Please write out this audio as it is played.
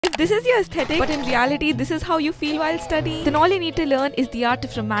If this is your aesthetic, but in reality this is how you feel while studying, then all you need to learn is the art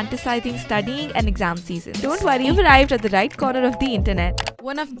of romanticizing studying and exam season. Don't worry, you've arrived at the right corner of the internet.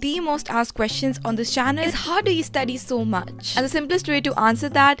 One of the most asked questions on this channel is, how do you study so much? And the simplest way to answer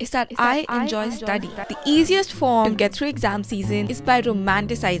that is that I enjoy studying. The easiest form to get through exam season is by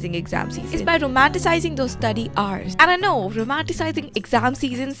romanticizing exam season. It's by romanticizing those study hours. And I know romanticizing exam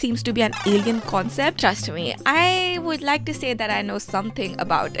season seems to be an alien concept. Trust me, I would like to say that I know something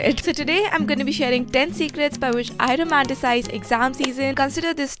about it. So today I'm going to be sharing 10 secrets by which I romanticize exam season.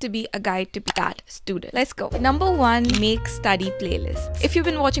 Consider this to be a guide to be that student. Let's go. Number 1, make study playlists. If you've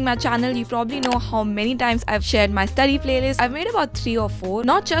been watching my channel, you probably know how many times I've shared my study playlist. I've made about 3 or 4.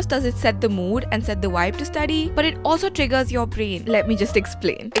 Not just does it set the mood and set the vibe to study, but it also triggers your brain. Let me just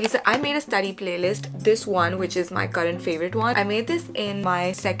explain. Okay, so I made a study playlist. This one, which is my current favorite one, I made this in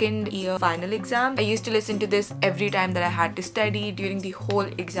my second year final exam. I used to listen to this every time that I had to study during the whole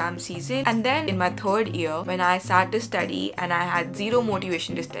exam season. And then in my third year, when I sat to study and I had zero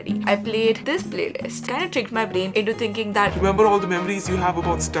motivation to study, I played this playlist. Kind of tricked my brain into thinking that remember all the memories you have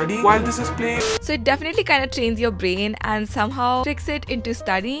about study while this is playing. So it definitely kind of trains your brain and somehow tricks it into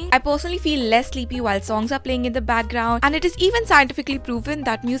studying. I personally feel less sleepy while songs are playing in the background, and it is even scientifically proven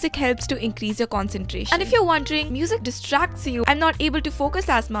that music helps to increase your concentration. And if you're wondering, music distracts you, I'm not able to focus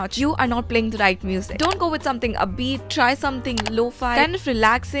as much, you are not playing the right music. Don't go with something upbeat, try something lo-fi, kind of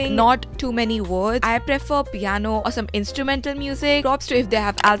relaxing, not too many words. I prefer piano or some instrumental music. Props to if they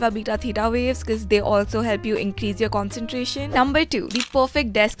have alpha, beta, theta waves, because they also help you increase your concentration. Number 2, the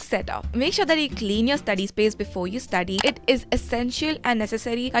perfect desk setup. Make sure that you clean your study space before you study. It is essential and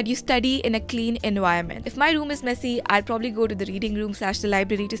necessary that you study in a clean environment. If my room is messy, I'll probably go to the reading room / the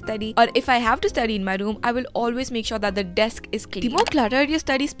library to study. Or if I have to study in my room, I will always make sure that the desk is clean. The more cluttered your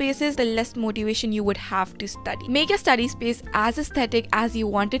study space is, the less motivation you would have to study. Make your study space as aesthetic as you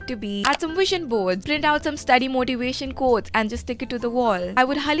want it to be. Add some vision boards, print out some study motivation quotes and just stick it to the wall. I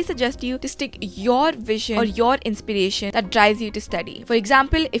would highly suggest you to stick your vision or your inspiration that drives you to study. For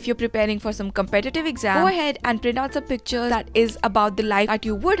example, if you're preparing for some competitive exam, go ahead and print out some pictures that is about the life that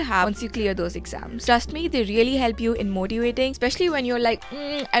you would have once you clear those exams. Trust me, they really help you in motivating, especially when you're like,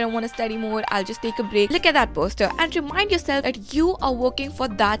 I don't want to study more, I'll just take a break. Look at that poster and remind yourself that you are working for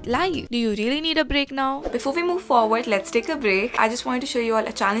that life. Do you really need a break now? Before we move forward, let's take a break. I just wanted to show you all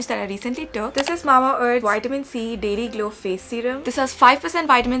a challenge that I recently took. This is Mamaearth Vitamin C Daily Glow Face Serum. This has 5%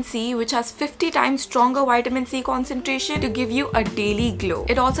 vitamin C, which has 50 times stronger vitamin C concentration to give you a daily glow.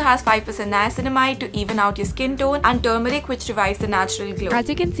 It also has 5% niacinamide to even out your skin tone, and turmeric, which revives the natural glow. As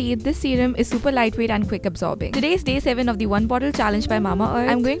you can see, this serum is super lightweight and quick absorbing. Today is day 7 of the 1 bottle challenge by Mamaearth.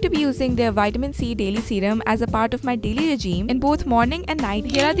 I'm going to be using their vitamin C daily serum as a part of my daily regime in both morning and night.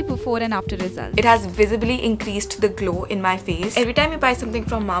 Here are the before and after results. It has visibly increased the glow in my face. Every time you buy something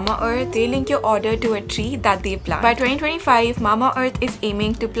from Mamaearth, they link your order to a tree that they plant. By 2025, Mamaearth is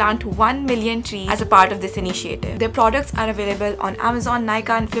aiming to plant 1 million trees as a part of this initiative. Their products are available on Amazon,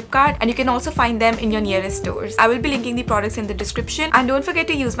 Nykaa and Flipkart, and you can also find them in your nearest stores. I will be linking the products in the description, and don't forget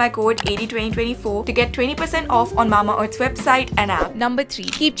to use my code 802024 to get 20% off on Mamaearth's website and app. Number 3,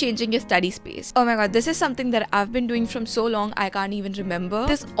 keep changing your study space. Oh my god, this is something that I've been doing from so long I can't even remember.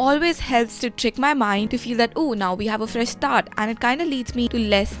 This always helps to trick my mind to feel that, oh, now we have a fresh start, and it kind of leads me to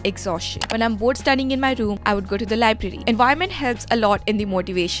less exhaustion. When I'm bored studying in my room, I would go to the library. Environment helps a lot in the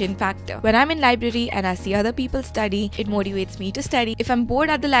motivation factor. When I'm in library and I see other people study, it motivates me to study. If I'm bored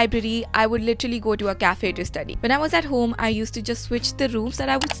at the library, I would literally go to a cafe to study. When I was at home, I used to just switch the rooms that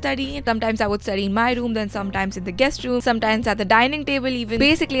I would study in. Sometimes I would study in my room, then sometimes in the guest room, sometimes at the dining table even.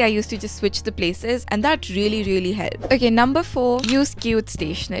 Basically, I used to just switch the places, and that really helped. Okay, number 4, use cute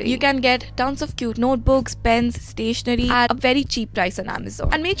stationery. You can get tons of cute notebooks, pens, stationery at a very cheap price on Amazon.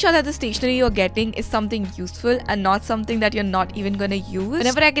 And make sure that the stationery you're getting is something useful and not something that you're not even gonna use.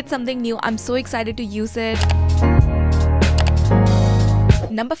 Whenever I get something new, I'm so excited to use it.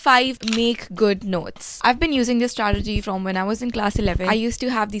 Number 5, make good notes. I've been using this strategy from when I was in class 11. I used to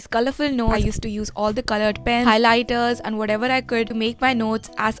have these colorful notes. I used to use all the colored pens, highlighters, and whatever I could to make my notes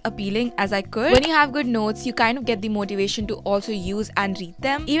as appealing as I could. When you have good notes, you kind of get the motivation to also use and read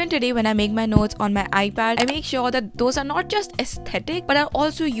them. Even today, when I make my notes on my iPad, I make sure that those are not just aesthetic, but are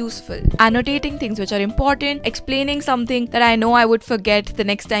also useful. Annotating things which are important, explaining something that I know I would forget the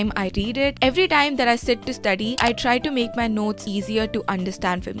next time I read it. Every time that I sit to study, I try to make my notes easier to understand.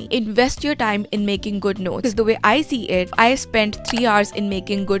 stand for me. Invest your time in making good notes, because the way I see it, I spent 3 hours in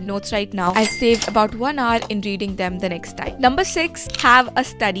making good notes right now. I saved about 1 hour in reading them the next time. Number 6, have a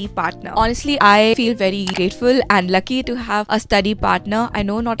study partner. Honestly, I feel very grateful and lucky to have a study partner. I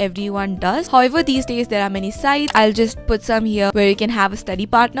know not everyone does. However, these days there are many sites. I'll just put some here where you can have a study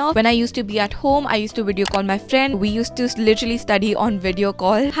partner. When I used to be at home, I used to video call my friend. We used to literally study on video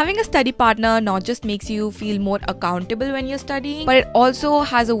call. Having a study partner not just makes you feel more accountable when you're studying, but it also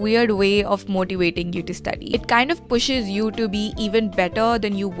has a weird way of motivating you to study. It kind of pushes you to be even better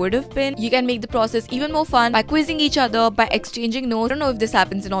than you would have been. You can make the process even more fun by quizzing each other, by exchanging notes. I don't know if this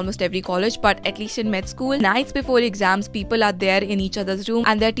happens in almost every college, but at least in med school, nights before exams, people are there in each other's room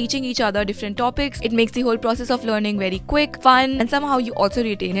and they're teaching each other different topics. It makes the whole process of learning very quick, fun, and somehow you also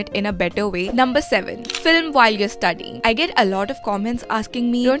retain it in a better way. Number 7, film while you're studying. I get a lot of comments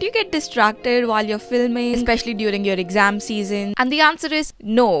asking me, don't you get distracted while you're filming, especially during your exam season? And the answer is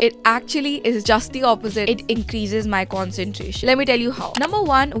no. It actually is just the opposite. It increases my concentration. Let me tell you how. Number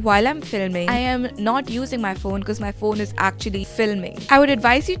 1, while I'm filming, I am not using my phone because my phone is actually filming. I would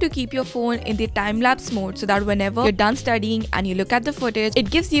advise you to keep your phone in the time-lapse mode so that whenever you're done studying and you look at the footage, it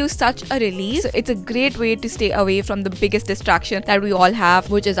gives you such a release. So it's a great way to stay away from the biggest distraction that we all have,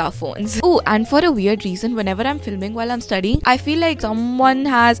 which is our phones. Oh, and for a weird reason, whenever I'm filming while I'm studying, I feel like someone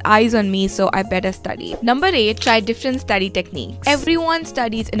has eyes on me, so I better study. Number 8, try different study techniques. Everyone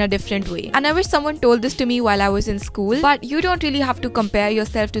studies in a different way, and I wish someone told this to me while I was in school, but you don't really have to compare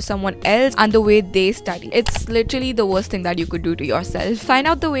yourself to someone else and the way they study. It's literally the worst thing that you could do to yourself. Find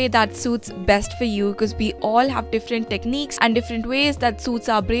out the way that suits best for you, because we all have different techniques and different ways that suits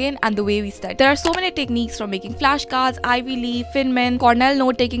our brain and the way we study. There are so many techniques, from making flashcards, Ivy League, Finman, Cornell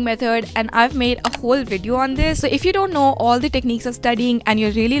note-taking method, and I've made a whole video on this. So if you don't know all the techniques of studying and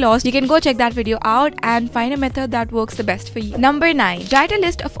you're really lost, you can go check that video out and find a method that works the best for you. Number 9, write a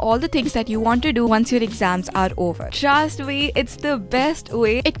list of all the things that you want to do once your exams are over. Trust me, it's the best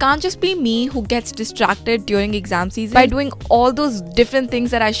way. It can't just be me who gets distracted during exam season by doing all those different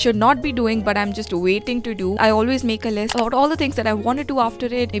things that I should not be doing, but I'm just waiting to do. I always make a list about all the things that I want to do after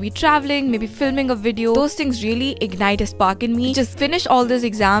it. Maybe traveling, maybe filming a video. Those things really ignite a spark in me. Just finish all those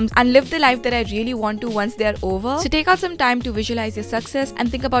exams and live the life that I really want to once they're over. So take out some time to visualize your success and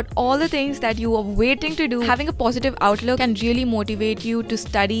think about all the things that you are waiting to do. Having a positive outlook can really motivate you to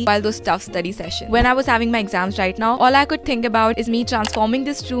study while those tough study sessions. When I was having my exams right now, all I could think about is me transforming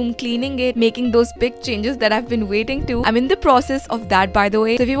this room, cleaning it, making those big changes that I've been waiting to. I'm in the process of that, by the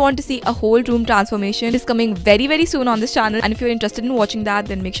way. So if you want to see a whole room transformation, it's coming very soon on this channel, and if you're interested in watching that,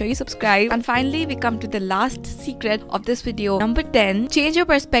 then make sure you subscribe. And finally, we come to the last secret of this video. Number 10, change your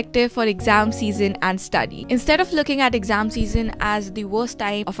perspective for exam season and study. Instead of looking at exam season as the worst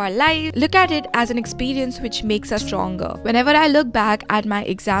time of our life, look at it as an experience which makes us stronger. Whenever I look back at my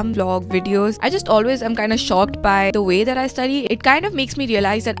exam vlog videos, I just always am kind of shocked by the way that I study. It kind of makes me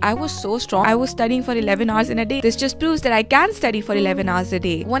realize that I was so strong. I was studying for 11 hours in a day. This just proves that I can study for 11 hours a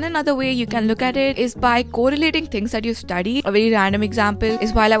day. One another way you can look at it is by correlating things that you study. A very random example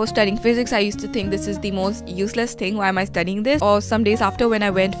is, while I was studying physics, I used to think this is the most useless thing. Why am I studying this? Or some days after, when I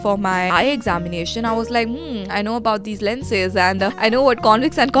went for my eye examination, I was like, I know about these lenses, and I know what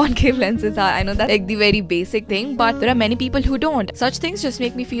convex and concave lenses are. I know that's like the very basic thing, but there are many people who don't. Such things just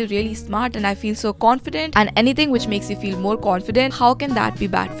make me feel really smart, and I feel so confident, and anything which makes you feel more confident, how can that be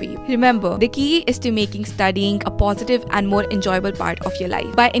bad for you? Remember, the key is to making studying a positive and more enjoyable part of your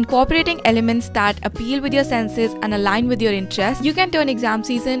life. By incorporating elements that appeal with your senses and align with your interests, you can turn exam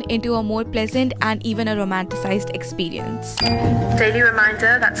season into a more pleasant and even a romanticized experience. Daily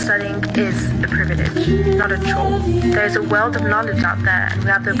reminder that studying is a privilege, not a chore. There is a world of knowledge out there, and we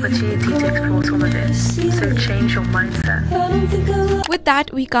have the opportunity to explore some of it. So change your mindset. With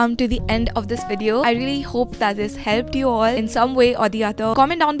that, we come to the end of this video. I really hope that this helped you all in some way or the other.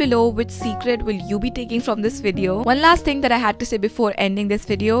 Comment down below which secret will you be taking from this video. One last thing that I had to say before ending this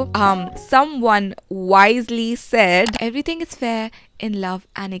video. Someone wisely said, everything is fair in love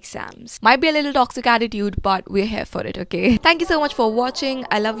and exams. Might be a little toxic attitude, but we're here for it, okay? Thank you so much for watching.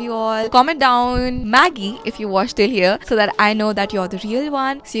 I love you all. Comment down Maggie if you watched till here, so that I know that you're the real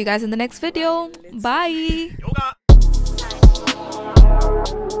one. See you guys in the next video. Bye.